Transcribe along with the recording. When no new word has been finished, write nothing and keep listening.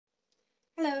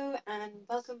and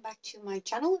welcome back to my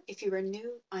channel. If you are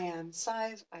new, I am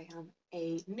Sive. I am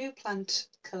a new plant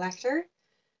collector.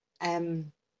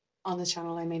 On this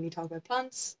channel I mainly talk about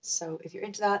plants, so if you're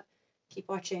into that, keep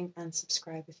watching and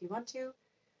subscribe if you want to.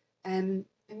 In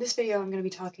this video I'm going to be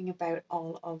talking about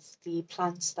all of the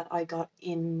plants that I got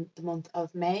in the month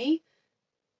of May,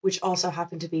 which also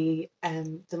happened to be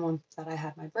the month that I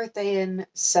had my birthday in,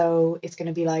 so it's going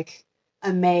to be like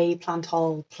a May plant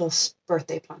haul plus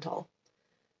birthday plant haul.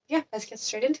 Yeah, let's get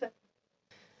straight into it.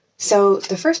 So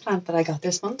the first plant that I got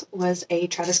this month was a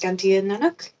tradescantia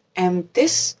Nanouk.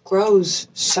 This grows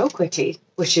so quickly,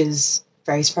 which is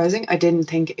very surprising. I didn't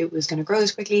think it was going to grow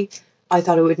this quickly. I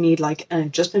thought it would need like an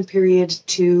adjustment period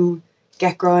to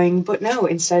get growing, but no,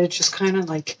 instead it just kind of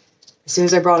like, as soon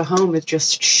as I brought it home, it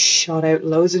just shot out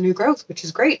loads of new growth, which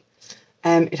is great.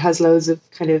 It has loads of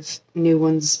kind of new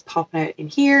ones popping out in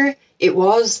here. It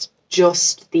was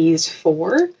just these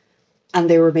four, and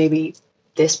they were maybe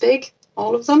this big,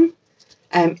 all of them.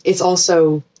 It's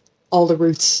also, all the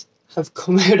roots have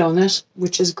come out on it,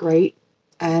 which is great.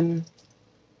 Yeah,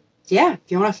 if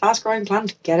you want a fast growing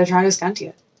plant, get a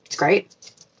tradescantia. It's great.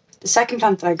 The second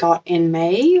plant that I got in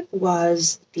May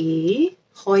was the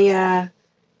Hoya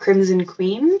Crimson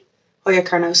Queen, Hoya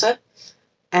carnosa.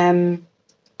 I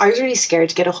was really scared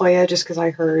to get a Hoya just because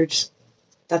I heard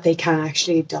that they can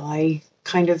actually die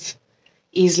kind of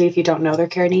easily if you don't know their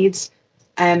care needs.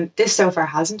 This so far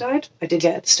hasn't died. I did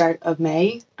get it at the start of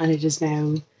May, and it is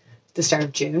now the start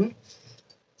of June.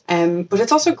 But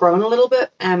it's also grown a little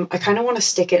bit. I kind of want to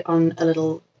stick it on a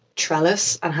little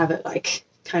trellis and have it like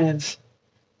kind of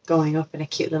going up in a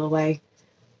cute little way.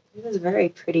 It is a very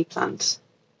pretty plant,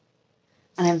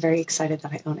 and I'm very excited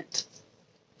that I own it.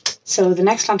 So the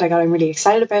next plant I got, I'm really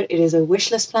excited about. It is a wish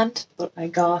list plant, but I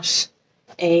got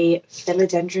a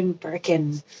philodendron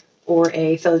berkin, or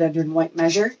a philodendron white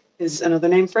measure is another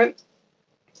name for it.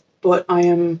 But I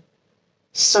am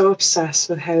so obsessed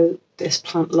with how this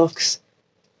plant looks.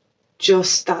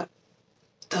 Just that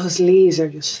those leaves are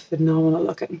just phenomenal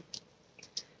looking.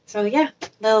 So yeah,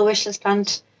 little wishlist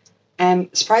plant.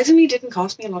 Surprisingly didn't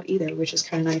cost me a lot either, which is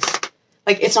kind of nice.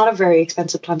 Like, it's not a very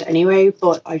expensive plant anyway,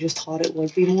 but I just thought it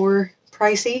would be more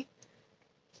pricey.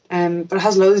 But it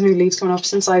has loads of new leaves coming up.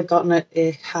 Since I've gotten it,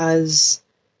 it has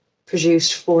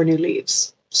produced 4 new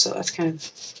leaves. So that's kind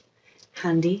of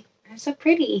handy. And so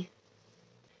pretty.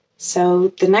 So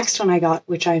the next one I got,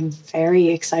 which I'm very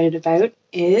excited about,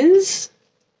 is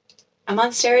a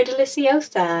monstera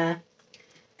deliciosa.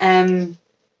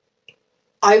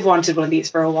 I've wanted one of these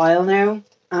for a while now,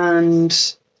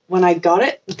 and when I got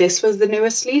it, this was the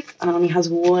newest leaf, and it only has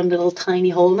one little tiny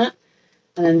hole in it.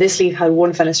 And then this leaf had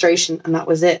one fenestration, and that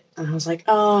was it. And I was like,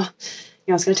 oh, it's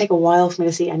going to take a while for me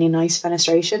to see any nice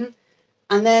fenestration.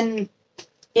 And then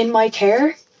in my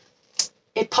care,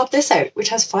 it popped this out, which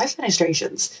has 5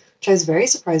 fenestrations, which I was very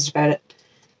surprised about it.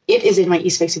 It is in my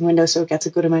east-facing window, so it gets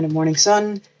a good amount of morning sun,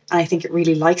 and I think it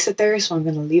really likes it there, so I'm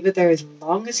going to leave it there as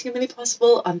long as humanly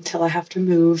possible until I have to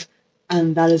move,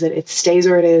 and that is it. It stays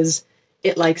where it is.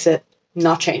 It likes it,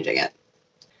 not changing it.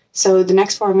 So the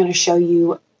next 4 I'm going to show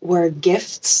you were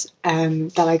gifts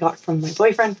that I got from my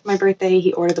boyfriend for my birthday.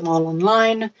 He ordered them all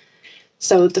online.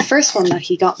 So the first one that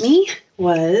he got me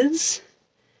was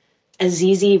a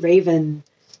ZZ Raven.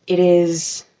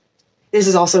 This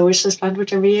is also a wishlist plant,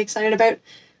 which I'm really excited about.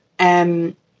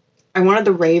 I wanted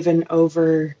the Raven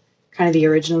over kind of the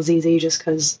original ZZ just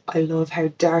because I love how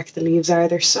dark the leaves are.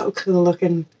 They're so cool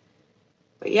looking.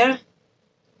 But yeah.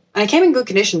 And it came in good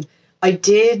condition.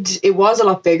 It was a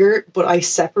lot bigger, but I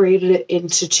separated it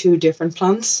into 2 different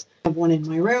plants. I have one in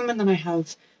my room, and then I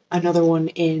have another one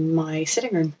in my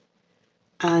sitting room.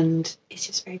 And it's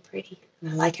just very pretty.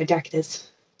 And I like how dark it is.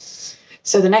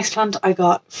 So the next plant I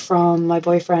got from my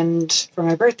boyfriend for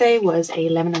my birthday was a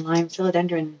lemon and lime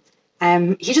philodendron.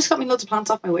 He just got me loads of plants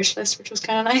off my wish list, which was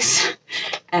kind of nice.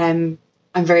 I'm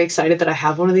very excited that I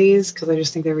have one of these because I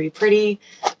just think they're really pretty.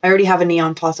 I already have a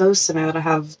neon pothos, so now that I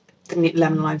have the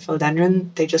lemon and lime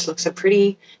philodendron, they just look so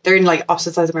pretty. They're in like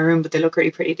opposite sides of my room, but they look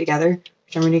really pretty together,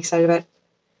 which I'm really excited about.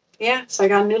 But yeah, so I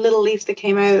got a new little leaf that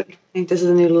came out. I think this is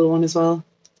a new little one as well.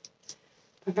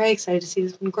 I'm very excited to see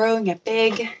this one grow and get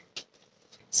big.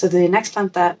 So the next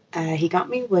plant that he got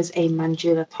me was a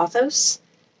manjula pothos,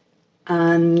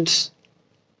 and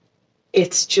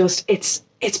it's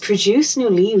produced new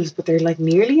leaves, but they're like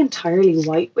nearly entirely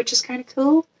white, which is kind of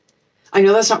cool. I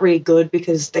know that's not really good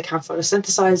because they can't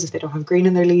photosynthesize if they don't have green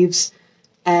in their leaves.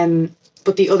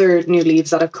 But the other new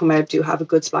leaves that have come out do have a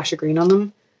good splash of green on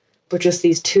them. But just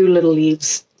these 2 little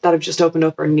leaves that have just opened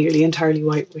up are nearly entirely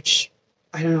white, which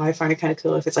I don't know, I find it kind of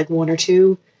cool if it's like 1 or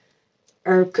 2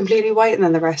 are completely white and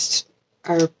then the rest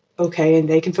are okay and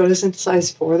they can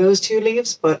photosynthesize for those 2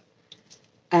 leaves, but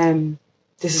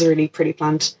this is a really pretty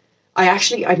plant.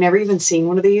 I'd never even seen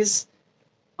one of these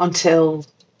until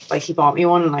like he bought me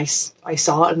one, and I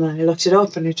saw it and then I looked it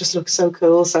up and it just looks so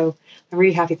cool. So I'm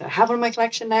really happy that I have one in my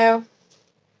collection now.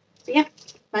 But yeah,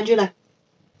 manjula.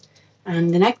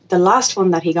 And the last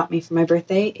one that he got me for my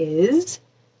birthday is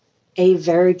a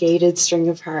variegated string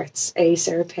of hearts, a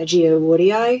ceropegia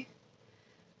woodii.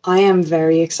 I am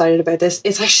very excited about this.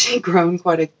 It's actually grown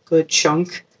quite a good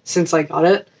chunk since I got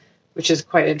it, which is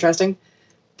quite interesting.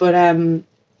 But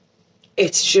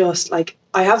it's just like,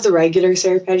 I have the regular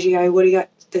ceropegia woodii.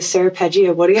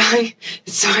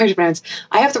 It's so hard to pronounce.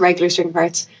 I have the regular string of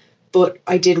hearts, but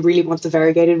I did really want the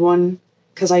variegated one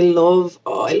because I love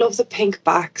the pink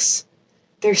backs.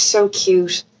 They're so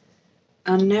cute.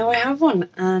 And now I have one,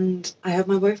 and I have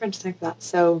my boyfriend to thank for that.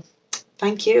 So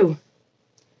thank you.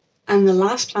 And the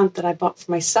last plant that I bought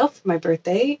for myself for my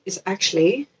birthday is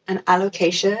actually an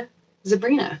alocasia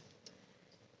zebrina.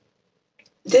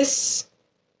 This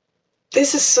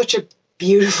is such a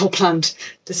beautiful plant.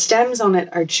 The stems on it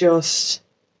are just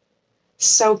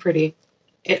so pretty.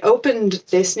 It opened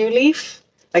this new leaf.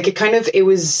 Like it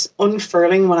was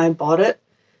unfurling when I bought it,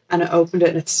 and it opened it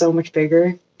and it's so much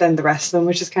bigger than the rest of them,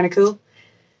 which is kind of cool.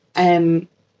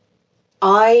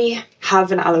 I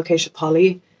have an alocasia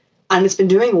poly and it's been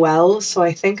doing well, so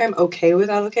I think I'm okay with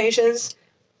alocasias.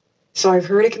 So I've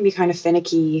heard it can be kind of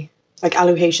finicky, like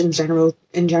alocasias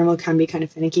in general can be kind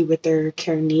of finicky with their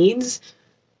care needs.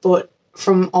 But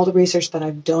from all the research that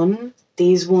I've done,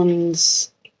 these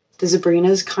ones, the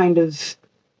zebrinas, kind of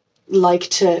like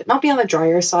to not be on the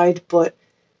drier side, but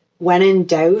when in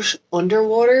doubt,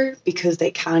 underwater, because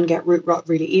they can get root rot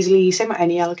really easily. Same with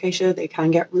any alocasia, they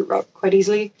can get root rot quite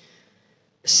easily.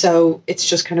 So it's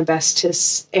just kind of best to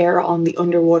err on the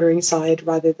underwatering side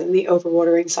rather than the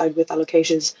overwatering side with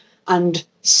alocasias. And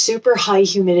super high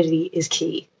humidity is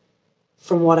key,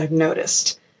 from what I've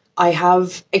noticed. I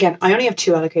only have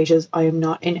 2 alocasias. I am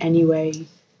not in any way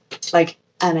like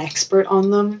an expert on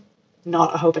them.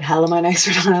 Not a hope in hell am I an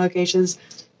expert on alocasias.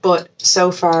 But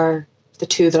so far, the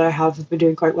 2 that I have been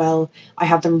doing quite well. I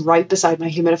have them right beside my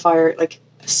humidifier, like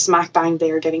smack bang, they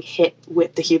are getting hit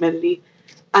with the humidity.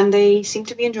 And they seem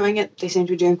to be enjoying it. They seem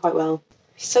to be doing quite well.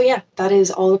 So yeah, that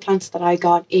is all the plants that I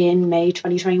got in May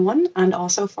 2021 and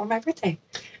also for my birthday.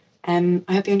 I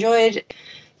hope you enjoyed.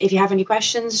 If you have any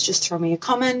questions, just throw me a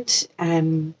comment.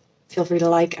 Feel free to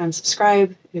like and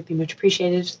subscribe. It would be much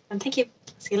appreciated. And thank you.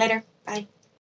 See you later. Bye.